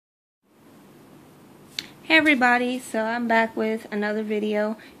Hey everybody, so I'm back with another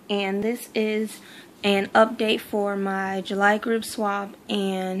video, and this is an update for my July group swap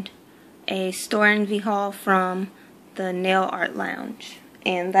and a Storenvy haul from the Nail Art Lounge,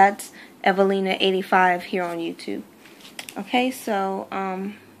 and that's Evelina85 here on YouTube. Okay, so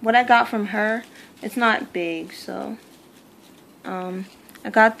what I got from her, it's not big, so I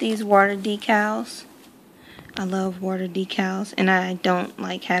got these water decals. I love water decals, and I don't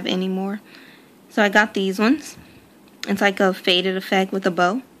have any more. So I got these ones. It's like a faded effect with a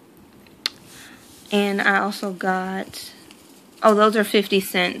bow. And I also got, oh, those are 50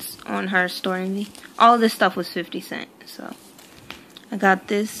 cents on her Storenvy. All of this stuff was 50 cents. So I got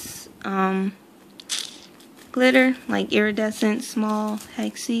this glitter, like iridescent small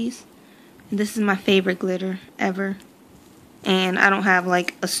hexes. And this is my favorite glitter ever. And I don't have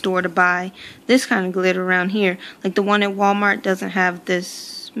like a store to buy this kind of glitter around here. Like the one at Walmart doesn't have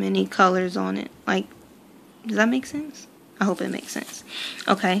this many colors on it. Like, does that make sense? I hope it makes sense.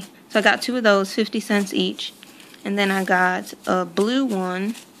 Okay, so I got two of those, 50 cents each. And then I got a blue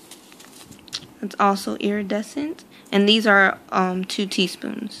one. It's also iridescent. And these are 2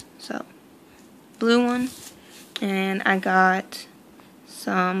 teaspoons. So, blue one. And I got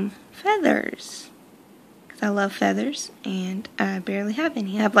some feathers. I love feathers, and I barely have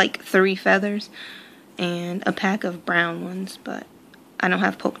any. I have like 3 feathers and a pack of brown ones, but I don't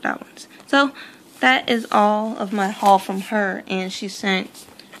have polka dot ones. So that is all of my haul from her, and she sent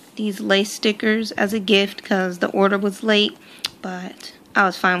these lace stickers as a gift because the order was late, but I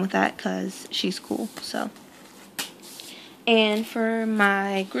was fine with that because she's cool. So, and for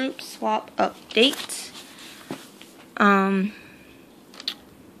my group swap update,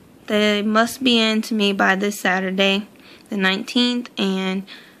 they must be in to me by this Saturday, the 19th, and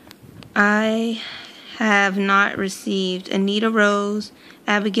I have not received Anita Rose,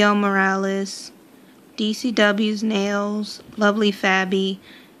 Abigail Morales, DCW's Nails, Lovely Fabby,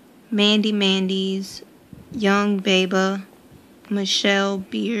 Mandy's, Young Baba, Michelle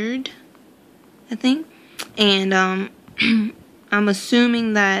Beard, I think, and I'm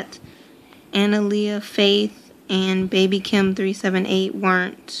assuming that Analia Faith and Baby Kim 378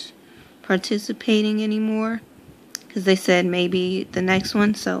 weren't participating anymore because they said maybe the next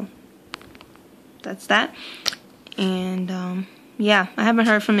one, so that's that. And yeah, I haven't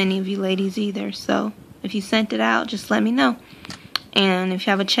heard from any of you ladies either, so if you sent it out, just let me know. And if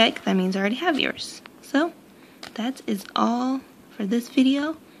you have a check, that means I already have yours. So that is all for this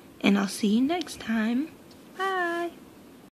video, and I'll see you next time.